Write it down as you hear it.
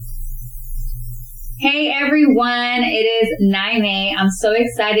Hey everyone, it is Naime. I'm so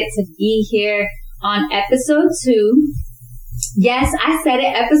excited to be here on episode 2. Yes, I said it,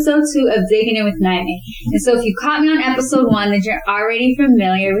 episode 2 of Diggin with Naime. And so if you caught me on episode 1, then you're already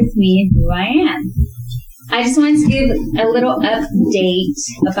familiar with me and who I am. I just wanted to give a little update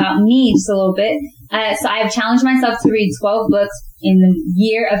about me just a little bit. So I have challenged myself to read 12 books in the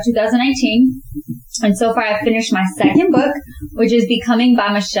year of 2019. And so far I've finished my second book, which is Becoming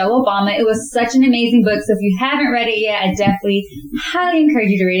by Michelle Obama. It was such an amazing book. So if you haven't read it yet, I definitely highly encourage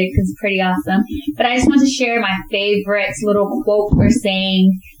you to read it because it's pretty awesome. But I just want to share my favorite little quote or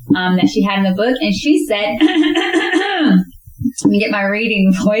saying that she had in the book. And she said, let me get my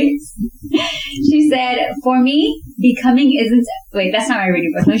reading voice. She said, for me, becoming isn't... Wait, that's not my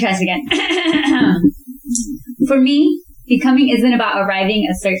reading voice. Let me try this again. For me, becoming isn't about arriving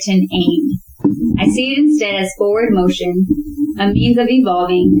at a certain aim. I see it instead as forward motion, a means of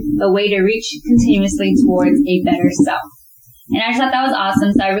evolving, a way to reach continuously towards a better self. And I just thought that was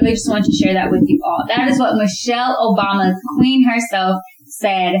awesome, so I really just wanted to share that with you all. That is what Michelle Obama, the queen herself,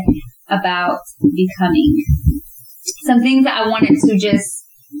 said about becoming. Some things that I wanted to just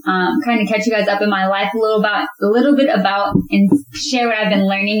kind of catch you guys up in my life a little bit about and share what I've been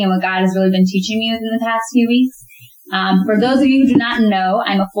learning and what God has really been teaching me within the past few weeks. For those of you who do not know,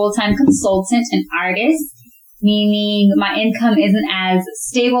 I'm a full-time consultant and artist, meaning my income isn't as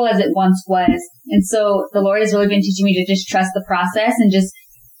stable as it once was. And so the Lord has really been teaching me to just trust the process and just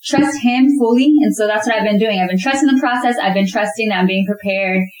trust Him fully. And so that's what I've been doing. I've been trusting the process. I've been trusting that I'm being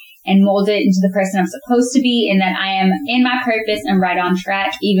prepared and molded into the person I'm supposed to be, and that I am in my purpose and right on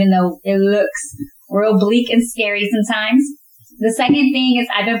track, even though it looks real bleak and scary sometimes. The second thing is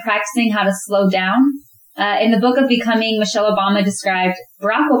I've been practicing how to slow down. In the book of Becoming, Michelle Obama described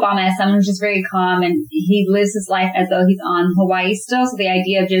Barack Obama as someone who's just very calm, and he lives his life as though he's on Hawaii still. So the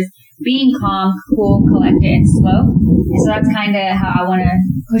idea of just being calm, cool, collected, and slow. And so that's kind of how I want to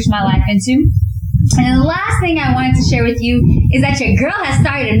push my life into. And then the last thing I wanted to share with you is that your girl has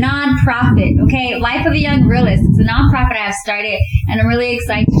started a nonprofit, okay? Life of a Young Realist. It's a nonprofit I have started, and I'm really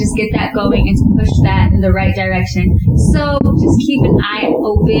excited to just get that going and to push that in the right direction. So just keep an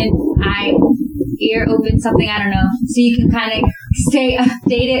ear open, something, I don't know, so you can kind of stay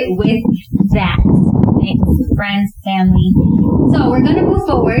updated with that. Thanks, friends, family. So we're going to move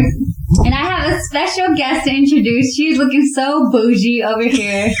forward, and I have a special guest to introduce. She's looking so bougie over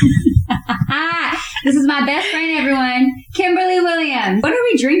here. This is my best friend, everyone, Kimberly Williams. What are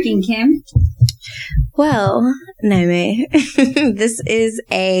we drinking, Kim? Well, Naime, this is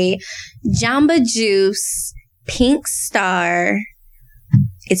a Jamba Juice Pink Star.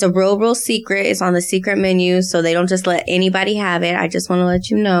 It's a real secret. It's on the secret menu, so they don't just let anybody have it. I just want to let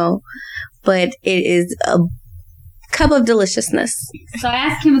you know. But it is a cup of deliciousness. So I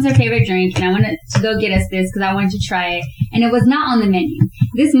asked Kim what's her favorite drink, and I wanted to go get us this because I wanted to try it. And it was not on the menu.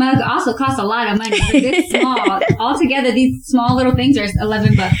 This mug also costs a lot of money. But this small, altogether, these small little things are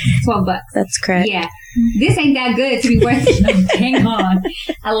 $11, $12. That's correct. Yeah. This ain't that good to be worth hang on,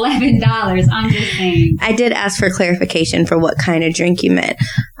 $11. I'm just saying. I did ask for clarification for what kind of drink you meant.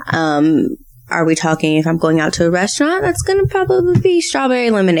 Are we talking if I'm going out to a restaurant? That's going to probably be strawberry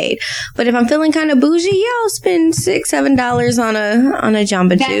lemonade. But if I'm feeling kind of bougie, yeah, I'll spend $6-7 on a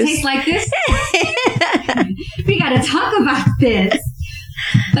Jamba Juice. That tastes like this? We got to talk about this.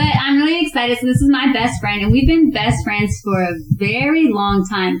 But I'm really excited. So this is my best friend, and we've been best friends for a very long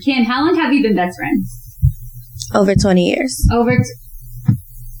time. Kim, how long have you been best friends? Over 20 years. Over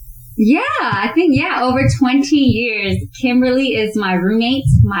 20 years. Kimberly is my roommate,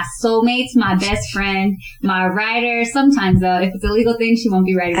 my soulmate, my best friend, my writer. Sometimes, though, if it's a legal thing, she won't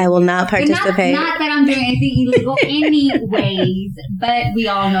be writing. I will not participate. Not that I'm doing anything illegal anyways, but we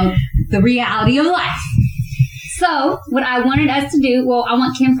all know the reality of life. So, what I wanted us to do, I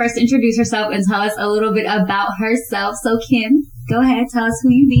want Kim first to introduce herself and tell us a little bit about herself. So, Kim, go ahead, tell us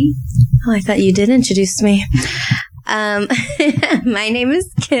who you be. Oh, I thought you did introduce me. My name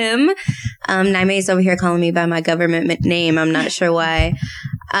is Kim. Naime is over here calling me by my government name. I'm not sure why.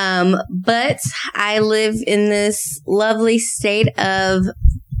 But I live in this lovely state of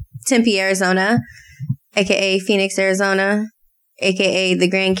Tempe, Arizona, aka Phoenix, Arizona, aka the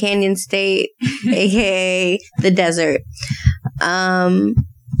Grand Canyon State, aka the desert.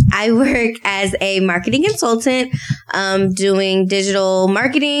 I work as a marketing consultant, doing digital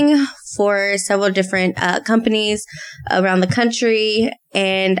marketing for several different companies around the country.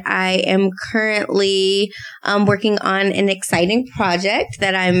 And I am currently working on an exciting project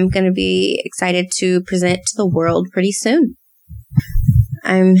that I'm going to be excited to present to the world pretty soon.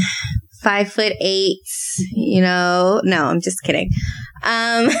 I'm 5'8", no, I'm just kidding.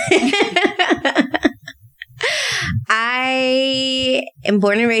 I am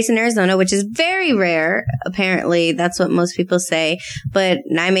born and raised in Arizona, which is very rare. Apparently, that's what most people say. But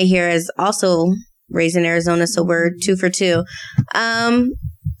Naime here is also raised in Arizona, so we're 2 for 2.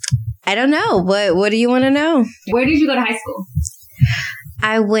 I don't know. What do you want to know? Where did you go to high school?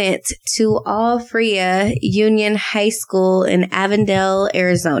 I went to All Freya Union High School in Avondale,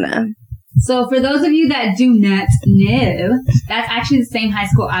 Arizona. So for those of you that do not know, that's actually the same high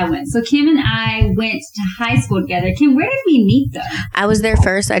school I went. So Kim and I went to high school together. Kim, where did we meet though? I was there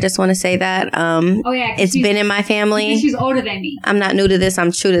first. I just want to say that. Oh yeah. It's been in my family. She's older than me. I'm not new to this.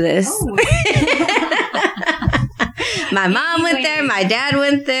 I'm true to this. Oh. My mom went there. My dad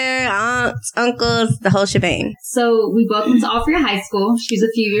went there. Aunts, uncles, the whole shebang. So we both went to All Freya High School. She's a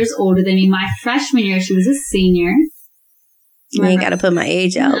few years older than me. My freshman year, she was a senior. You ain't got to put my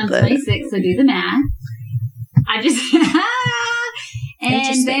age out. I'm 26, so do the math. I just...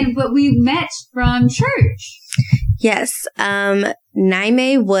 But we met from church. Yes.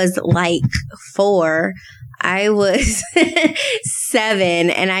 Naime was like 4. I was 7,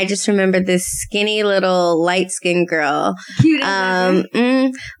 and I just remember this skinny little light-skinned girl Cute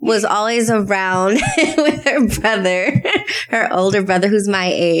was always around with her brother, her older brother, who's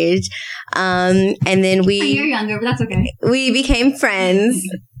my age. And then you're younger, but that's okay. We became friends.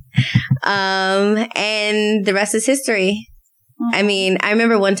 And the rest is history. I mean, I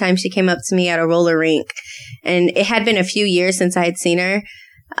remember one time she came up to me at a roller rink, and it had been a few years since I had seen her.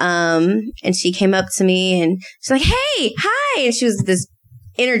 And she came up to me and she's like, "Hey, hi." And she was this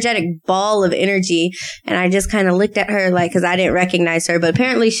energetic ball of energy. And I just kind of looked at her like, cause I didn't recognize her, but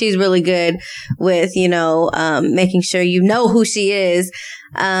apparently she's really good with, making sure you know who she is.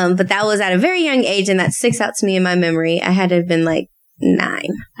 But that was at a very young age, and that sticks out to me in my memory. I had to have been like 9. I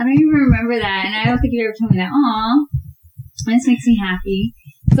don't even remember that. And I don't think you ever told me that. Aw, this makes me happy.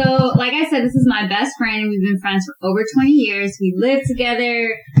 So, like I said, this is my best friend, and we've been friends for over 20 years. We live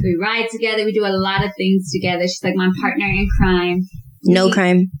together, we ride together, we do a lot of things together. She's like my partner in crime. No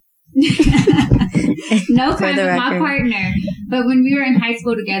crime. No crime with my partner. But when we were in high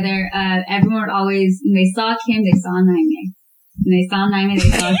school together, everyone would always, when they saw Kim, they saw Naime. When they saw Naime,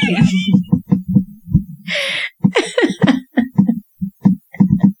 they saw Kim.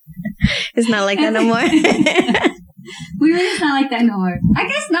 It's not like that no more. We really not like that no more. I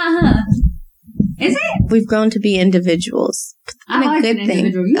guess not, huh? Is it? We've grown to be individuals. I'm a good thing.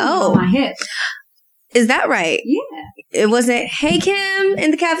 You on my hip. Is that right? Yeah. It wasn't, "Hey, Kim,"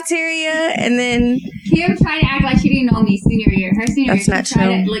 in the cafeteria, and then Kim tried to act like she didn't know me senior year. Her senior year, not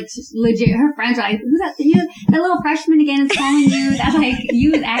true. Legit, her friends are like, "Who's that? That little freshman again is calling you." That's like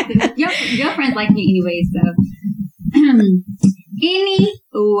you was acting. Your friends like me anyway, so.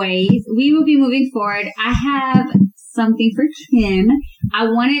 Anyways, we will be moving forward. I have something for Kim. I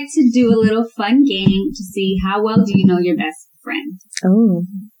wanted to do a little fun game to see how well do you know your best friend. Oh,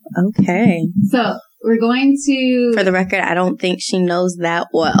 okay. So we're going to... For the record, I don't think she knows that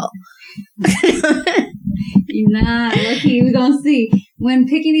well. Nah, lucky. We're going to see. When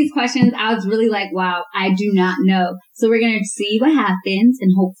picking these questions, I was really like, wow, I do not know. So we're going to see what happens,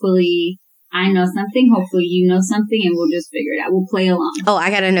 and hopefully I know something. Hopefully you know something, and we'll just figure it out. We'll play along. Oh, I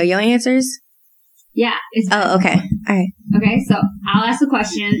got to know your answers? Yeah. Oh, okay. All right. Okay, so I'll ask a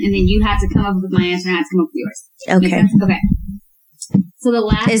question, and then you have to come up with my answer, and I have to come up with yours. Okay. Okay. So the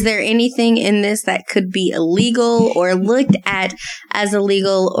last... Is there anything in this that could be illegal or looked at as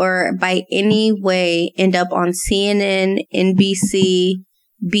illegal or by any way end up on CNN, NBC,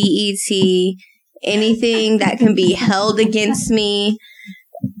 BET, anything that can be held against me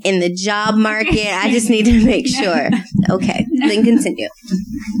in the job market? I just need to make sure. Okay, then continue.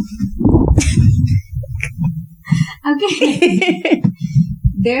 Okay.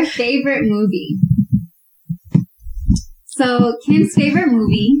 Their favorite movie. So, Kim's favorite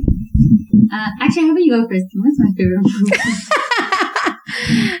movie. Actually, how about you go first? What's my favorite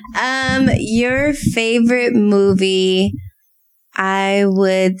movie? Your favorite movie, I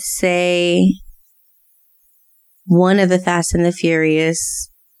would say one of the Fast and the Furious.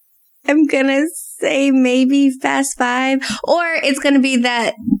 I'm gonna say maybe Fast 5, or it's gonna be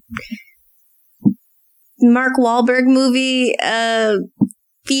that Mark Wahlberg movie,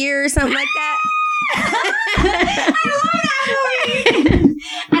 Fear or something like that. I love that movie.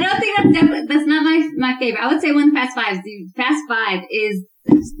 I don't think that's not my favorite. I would say one of the Fast Fives. Fast 5 is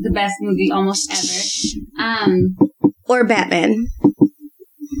the best movie almost ever. Or Batman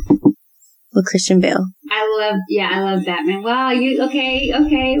with Christian Bale. I love Batman. Wow, okay.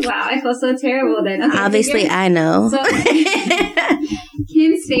 Wow, I feel so terrible then. Okay, obviously, I know. So,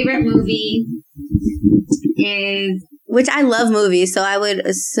 Kim's favorite movie is... Which I love movies, so I would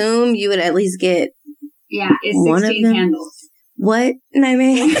assume you would at least get Yeah, it's 16 Candles. What,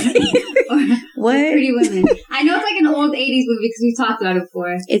 Naime? What? Pretty Women. I know it's like an old 80s movie because we talked about it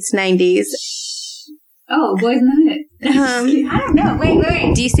before. It's 90s. Oh, Boys in the Hood. I don't know.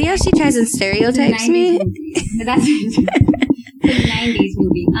 Wait. Do you see how she tries and stereotypes me? That's it's a 90s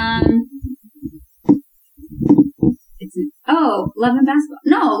movie. Love and Basketball.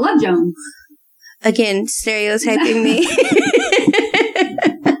 No, Love Jones. Again, stereotyping me.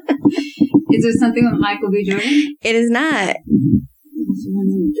 Is there something with Michael B. Jordan? It is not.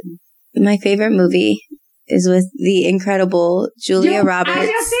 My favorite movie is with the incredible Julia Roberts. I was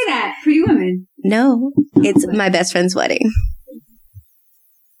going to say that. Pretty Women. No, it's My Best Friend's Wedding.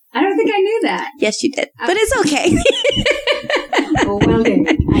 I don't think I knew that. Yes, you did. But it's okay. Well, good.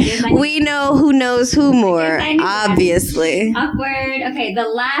 We know who knows who more, obviously. Awkward. Okay, the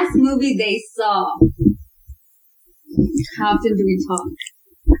last movie they saw. How often do we talk?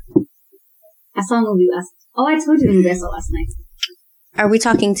 I saw a movie I told you the movie I saw last night. Are we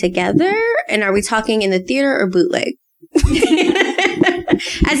talking together? And are we talking in the theater or bootleg?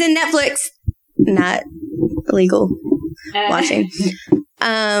 As in Netflix. Not illegal watching.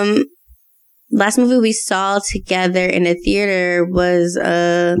 Last movie we saw together in a theater was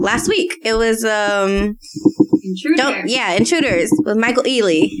last week. It was Intruders with Michael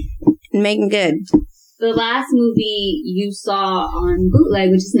Ealy and Megan Good. The last movie you saw on bootleg,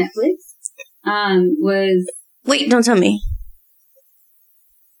 which is Netflix, was... Wait, don't tell me.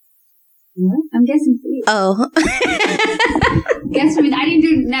 What? I'm guessing for you. Oh. Guess for me. I didn't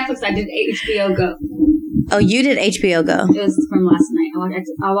do Netflix. I did HBO Go. Oh, you did HBO Go. It was from last night.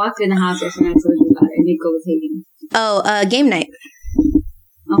 I walked in the house yesterday and I told you about it. And Nico was hating. Oh, Game Night.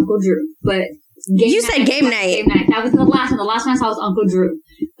 Uncle Drew. But you said Game Night. Game Night. That was the last one. The last one I saw was Uncle Drew.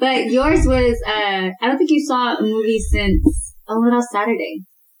 But yours was, I don't think you saw a movie since, that was Saturday.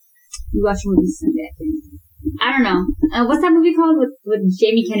 You watched a movie Sunday, I think. I don't know. What's that movie called with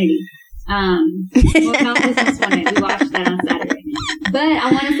Jamie Kennedy? We watched that on Saturday. But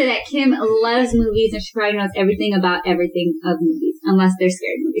I want to say that Kim loves movies and she probably knows everything about everything of movies, unless they're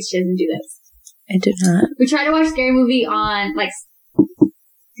scary movies. She doesn't do this. I do not. We tried to watch Scary Movie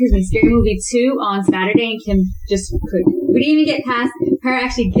Scary Movie 2 on Saturday, and Kim just couldn't. We didn't even get past her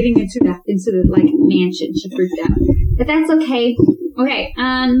actually getting into the mansion. She freaked out. But that's okay. Okay,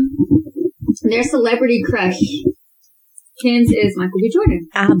 their celebrity crush. Kim's is Michael B. Jordan.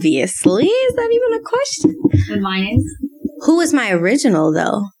 Obviously. Is that even a question? And mine is? Who was my original,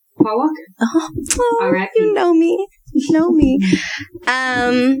 though? Paul Walker. Oh, you know me. You know me.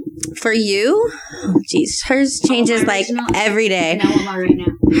 For you? Oh, geez. Hers changes every day. I know I'm right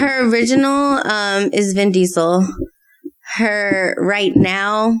now. Her original is Vin Diesel. Her right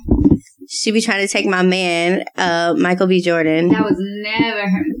now, she be trying to take my man, Michael B. Jordan. That was never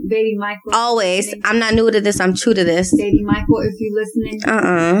her. Baby Michael. Always. I'm not new to this. I'm true to this. Baby Michael, if you're listening.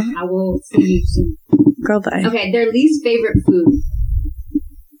 I will see you soon. Girl, bye. Okay, their least favorite food.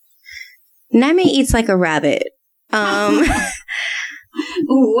 Naime eats like a rabbit.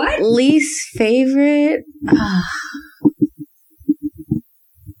 What? Least favorite?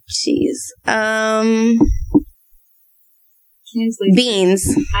 Jeez. Kim's least beans.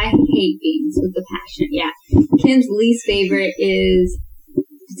 Favorite. I hate beans with a passion. Yeah. Kim's least favorite is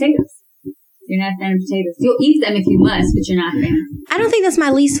potatoes. You're not a fan of potatoes. You'll eat them if you must, but you're not a fan. I don't think that's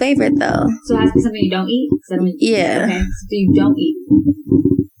my least favorite, though. So it has to be something you don't eat? I don't eat. Yeah. Okay. So you don't eat.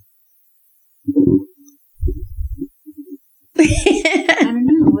 I don't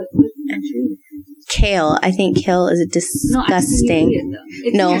know. What kale. I think kale is disgusting. No, it's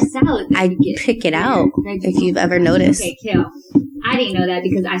in your salad. I pick it out if you've ever noticed. Okay, kale. I didn't know that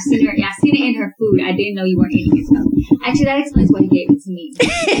because I've seen her. Yeah, I've seen it in her food. I didn't know you weren't eating it. So actually, that explains why you gave it to me.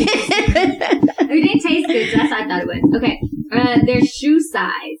 It didn't taste good, so that's what I thought it was. Okay, their shoe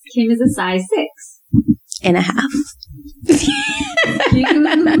size. Kim is a size 6.5. Excuse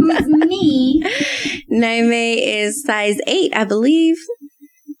me. Naime is size 8, I believe.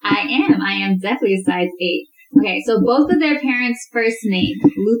 I am definitely a size 8. Okay, so both of their parents' first name,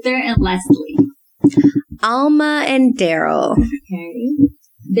 Luther and Leslie. Alma and Daryl. Okay.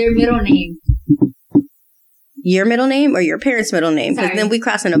 Their middle name. Your middle name or your parents' middle name? Because then we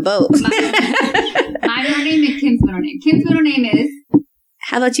cross in a boat. My middle name and Kim's middle name. Kim's middle name is...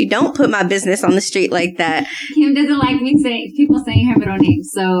 How about you don't put my business on the street like that? Kim doesn't like people saying her middle name,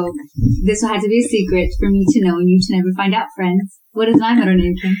 so this will have to be a secret for me to know and you to never find out, friends. What is my middle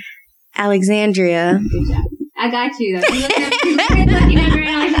name, Kim? Alexandria. Good job. I got you, though. You looking at her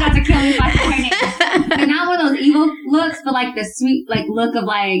and like, she's about to kill me by her name. And not one of those evil looks, but like the sweet look of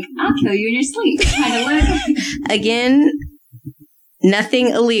I'll kill you in your sleep kind of look. Again, nothing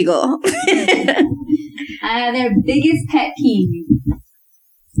illegal. Their biggest pet peeve.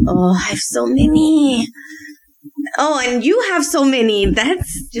 Oh, I have so many. Oh, and you have so many.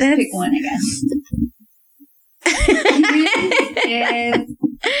 That's pick one, I guess.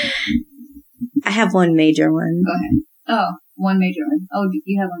 I have one major one. Go ahead. Oh, one major one. Oh,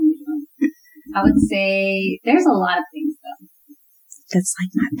 you have one major one. I would say there's a lot of things, though. That's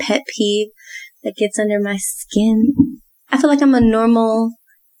like my pet peeve that gets under my skin. I feel like I'm a normal,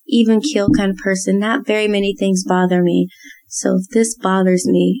 even keel kind of person. Not very many things bother me. So if this bothers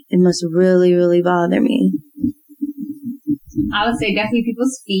me, it must really, really bother me. I would say definitely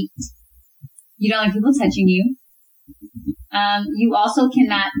people's feet. You don't like people touching you. You also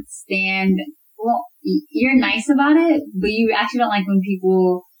cannot stand, well, you're nice about it, but you actually don't like when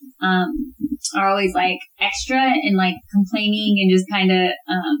people are always like extra and like complaining and just kind of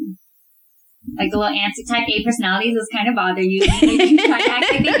like the little antsy type A personalities. Those kind of bother you. You try to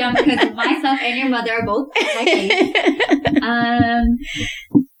act like they don't, because myself and your mother are both type A.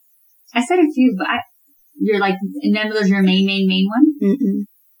 I said a few, but you're like, none of those are your main one? Mm-mm.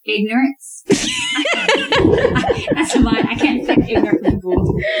 Ignorance. That's mine. I can't stand ignorant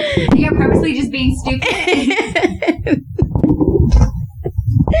people. You're purposely just being stupid.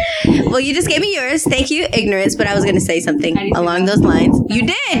 Well, you just gave me yours. Thank you, ignorance. But I was going to say something along those lines. You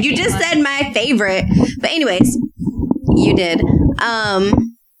did. You just said my favorite. But anyways, you did.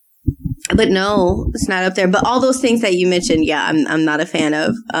 But no, it's not up there. But all those things that you mentioned, yeah, I'm not a fan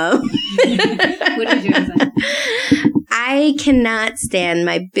of. What is yours? I cannot stand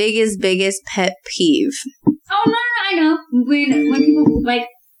my biggest pet peeve. Oh, no, I know. When people, like,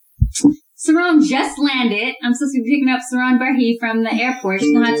 Saran just landed. I'm supposed to be picking up Saran Barhi from the airport.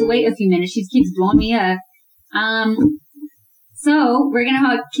 She's going to have to wait a few minutes. She keeps blowing me up. So, we're going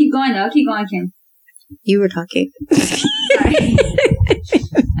to keep going, though. Keep going, Kim. You were talking. Sorry.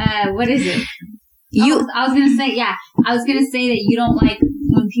 What is it? I was going to say, yeah. I was going to say that you don't like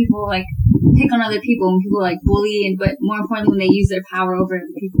when people, like, pick on other people, when people, like, bully, but more importantly, when they use their power over other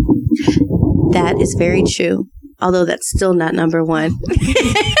people. That is very true. Although that's still not number one.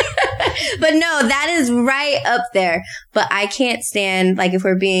 But no, that is right up there. But I can't stand, like, if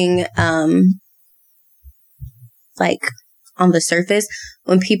we're being, like, on the surface,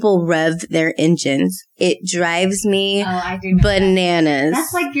 when people rev their engines, it drives me bananas.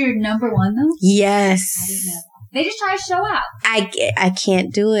 That's like your number one, though? Yes. I didn't know that. They just try to show out. I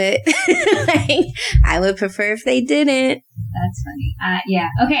can't do it. I would prefer if they didn't. That's funny. Yeah.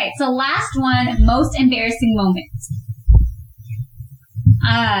 Okay, so last one, most embarrassing moment.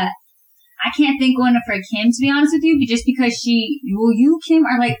 I can't think one for Kim, to be honest with you, just because you, Kim,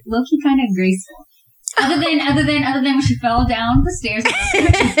 are like low-key kind of graceful. Other than when she fell down the stairs.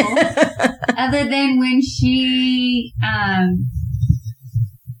 Other than when she,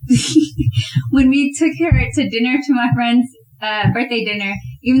 when we took her to dinner, to my friend's birthday dinner,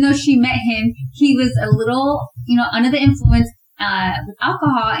 even though she met him, he was a little, under the influence with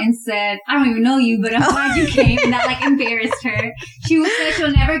alcohol, and said, "I don't even know you, but I'm glad you came." And that like embarrassed her. She said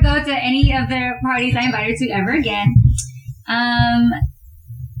she'll never go to any of the parties I invited her to ever again. I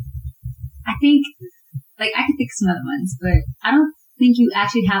think, like, I could think of some other ones, but I don't think you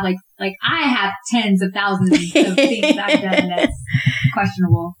actually have like I have tens of thousands of things I've done that's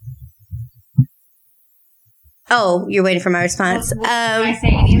questionable. Oh, you're waiting for my response. Did I say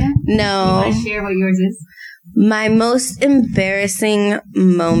any of them? No. You want to share what yours is? My most embarrassing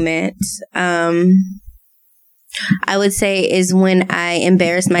moment, I would say, is when I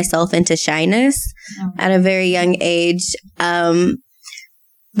embarrassed myself into shyness at a very young age.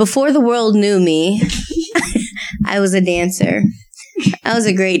 Before the world knew me, I was a dancer. I was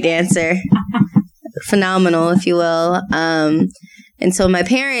a great dancer. Phenomenal, if you will. And so my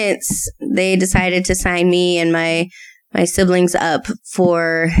parents, they decided to sign me and my siblings up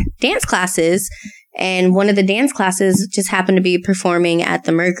for dance classes. And one of the dance classes just happened to be performing at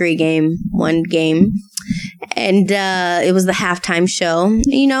the Mercury game, one game. And it was the halftime show.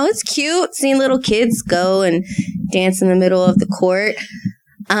 It's cute seeing little kids go and dance in the middle of the court.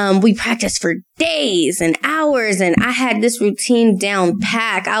 We practiced for days and hours, and I had this routine down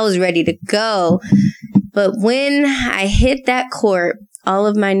pack. I was ready to go. But when I hit that court, all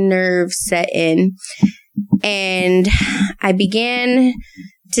of my nerves set in, and I began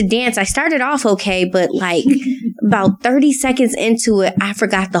to dance. I started off okay, but like about 30 seconds into it, I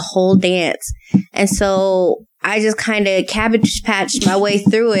forgot the whole dance. And so I just kind of cabbage patched my way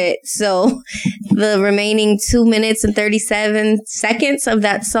through it. So the remaining 2 minutes and 37 seconds of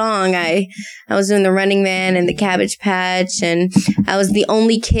that song, I was doing the Running Man and the Cabbage Patch. And I was the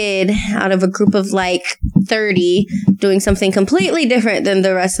only kid out of a group of like 30 doing something completely different than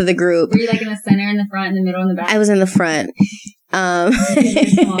the rest of the group. Were you like in the center, in the front, in the middle, in the back? I was in the front.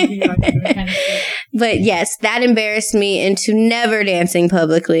 But yes, that embarrassed me into never dancing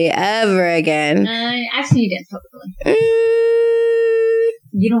publicly ever again. Actually, you dance publicly.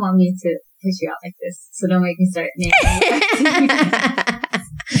 You don't want me to push you out like this, so don't make me start naming.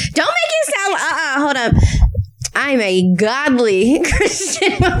 Don't make it sound. Hold up. I'm a godly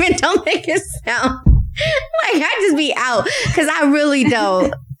Christian woman. Don't make it sound like I just be out, because I really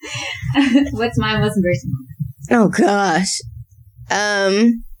don't. What's my most embarrassing moment? Oh gosh.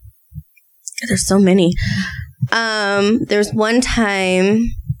 There's so many. There's one time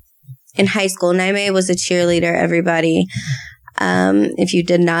in high school, Naime was a cheerleader, everybody. If you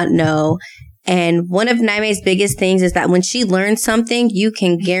did not know. And one of Naime's biggest things is that when she learns something, you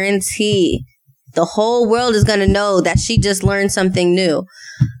can guarantee the whole world is going to know that she just learned something new.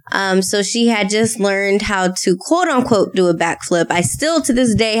 So she had just learned how to quote unquote do a backflip. I still to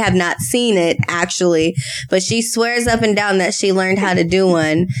this day have not seen it actually, but she swears up and down that she learned how to do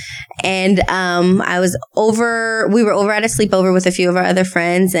one. And we were over at a sleepover with a few of our other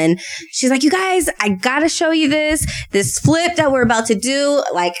friends, and she's like, "You guys, I gotta show you this flip that we're about to do.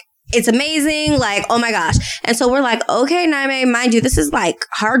 Like, it's amazing. Like, oh my gosh." And so we're like, okay, Naime, mind you, this is like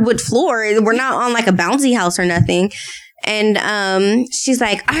hardwood floor. We're not on like a bouncy house or nothing. And she's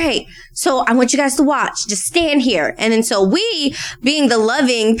like, all right, so I want you guys to watch. Just stand here. And then so we, being the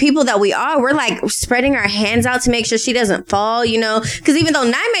loving people that we are, we're like spreading our hands out to make sure she doesn't fall, you know, because even though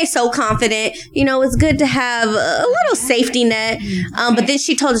Naime's so confident, you know, it's good to have a little safety net. But then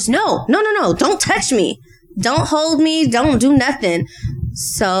she told us, no, don't touch me. Don't hold me. Don't do nothing.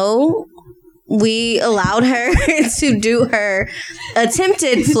 So we allowed her to do her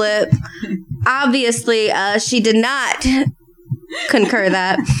attempted flip. Obviously, she did not concur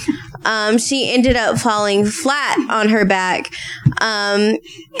that. She ended up falling flat on her back. And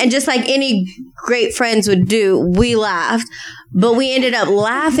just like any great friends would do, we laughed. But we ended up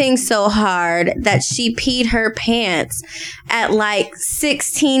laughing so hard that she peed her pants. At like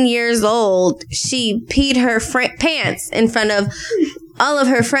 16 years old, she peed her pants in front of all of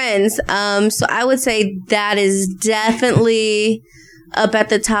her friends. So I would say that is definitely up at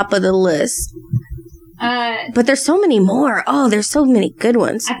the top of the list. But there's so many more. Oh, there's so many good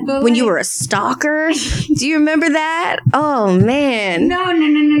ones. When you were a stalker. Do you remember that? Oh, man. No.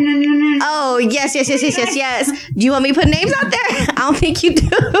 Oh, yes. Do you want me to put names out there? I don't think you do.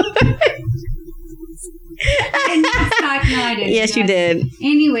 No, I didn't. Yes, you did.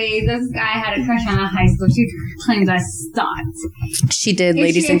 Anyways, this guy had a crush on in high school. She claims I stalked. She did,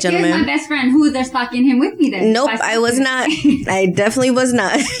 ladies and gentlemen. She was my best friend. Who was there stalking him with me then? Nope, I was not. I definitely was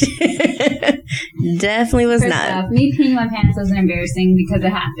not. Definitely was First not. off, me peeing my pants wasn't embarrassing because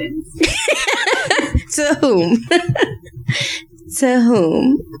it happens. To whom? To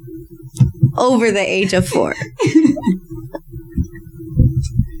whom? Over the age of 4.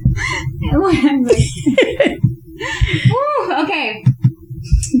 Whatever. Woo, okay.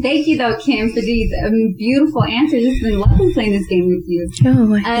 Thank you, though, Kim, for these beautiful answers. It's been lovely playing this game with you.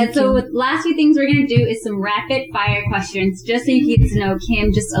 Oh, last few things we're going to do is some rapid fire questions, just so you get to know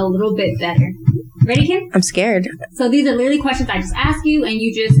Kim just a little bit better. Ready, Kim? I'm scared. So these are literally questions I just ask you, and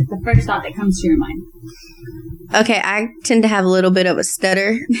you just, the first thought that comes to your mind. Okay, I tend to have a little bit of a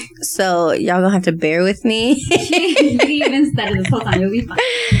stutter, so y'all gonna have to bear with me. You can even stutter this whole time. You'll be fine.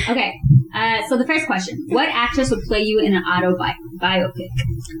 Okay, so the first question. What actress would play you in an biopic?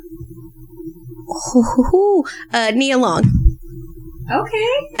 Nia Long.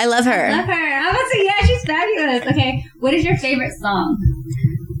 Okay. I love her. I'm about to say, yeah, she's fabulous. Okay, what is your favorite song?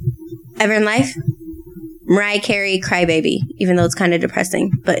 Ever in Life? Mariah Carey, Cry Baby, even though it's kind of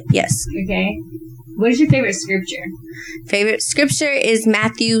depressing, but yes. Okay. What is your favorite scripture? Favorite scripture is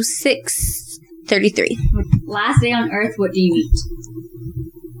Matthew 6:33. Last day on earth, what do you eat?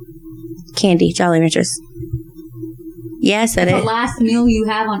 Candy, Jolly Ranchers. Yeah, I said it. The last meal you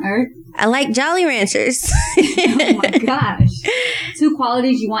have on earth? I like Jolly Ranchers. Oh my gosh. 2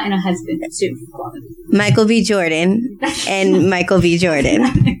 qualities you want in a husband. 2 qualities. Michael B. Jordan and Michael B.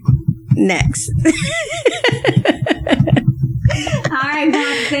 Jordan. Next. Alright, we'll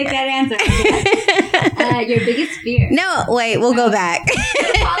have to take that answer. Your biggest fear? No, wait, we'll go back.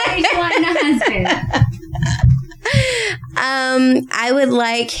 Qualities you want in a husband? I would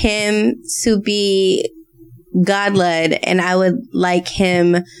like him to be God-led, and I would like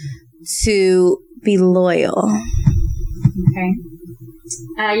him to be loyal. Okay.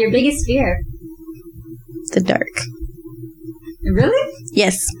 Your biggest fear? The dark. Really?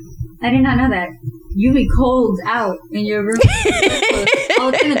 Yes. I did not know that. You be cold out in your room.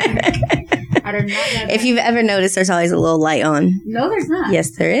 Oh, it's in the dark. I did not know that. If you've ever noticed, there's always a little light on. No, there's not.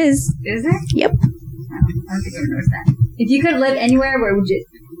 Yes, there is. Is there? Yep. I don't think I ever noticed that. If you could live anywhere, where would you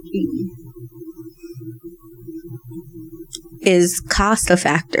be? Is cost a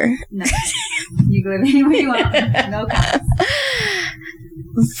factor? No. You can live anywhere you want. No cost.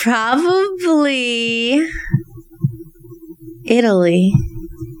 Probably Italy.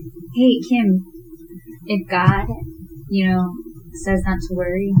 Hey, Kim, if God, says not to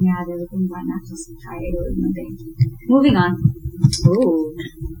worry, and you have everything, why not just try Italy one day? Moving on. Ooh.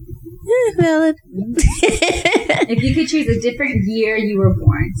 Valid. If you could choose a different year you were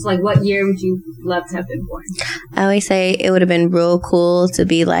born, so like what year would you love to have been born? I always say it would have been real cool to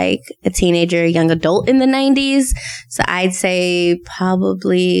be like a teenager, young adult in the 90s. So I'd say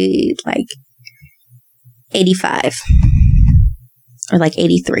probably like 85 or like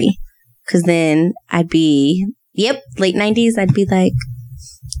 83. Because then I'd be, late 90s. I'd be like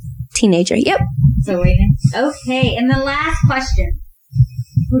teenager. Yep. So waiting. Okay. And the last question.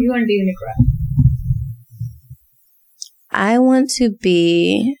 Who do you want to be when you grow up? I want to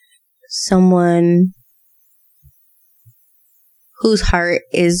be someone whose heart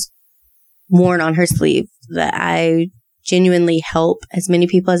is worn on her sleeve, that I genuinely help as many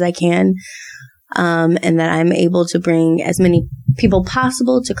people as I can, and that I'm able to bring as many people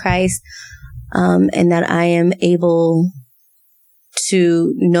possible to Christ, and that I am able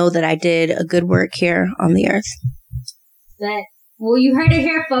to know that I did a good work here on the earth. Well, you heard it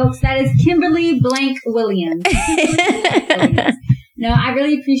here, folks. That is Kimberly Blank Williams. No, I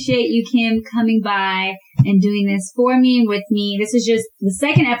really appreciate you, Kim, coming by and doing this for me and with me. This is just the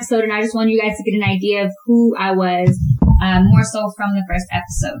second episode, and I just wanted you guys to get an idea of who I was, more so from the first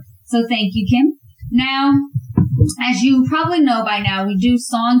episode. So thank you, Kim. Now, as you probably know by now, we do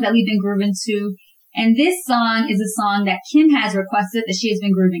songs that we've been grooving to, and this song is a song that Kim has requested that she has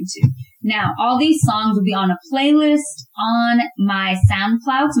been grooving to. Now, all these songs will be on a playlist on my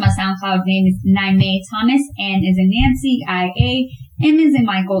SoundCloud. So my SoundCloud name is Naime Thomas. N is in Nancy, I-A. M is in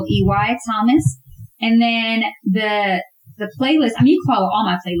Michael, E-Y, Thomas. And then the playlist, you call it all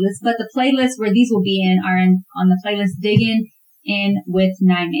my playlists, but the playlist where these will be in are on the playlist Diggin in with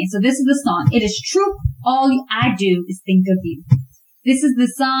Naime. So this is the song. It is true. All I do is think of you. This is the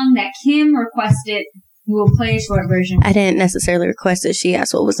song that Kim requested. We'll play a short version. I didn't necessarily request it. She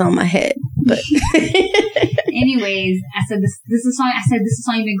asked what was on my head. But anyways, I said this is a song. I said this is a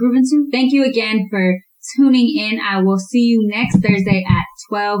song you've been grooving to. Thank you again for tuning in. I will see you next Thursday at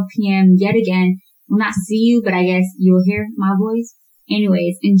 12 p.m. yet again. Will not see you, but I guess you'll hear my voice.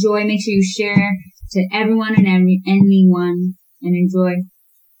 Anyways, enjoy. Make sure you share to everyone and anyone, and enjoy.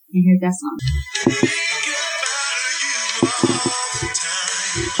 And here's that song.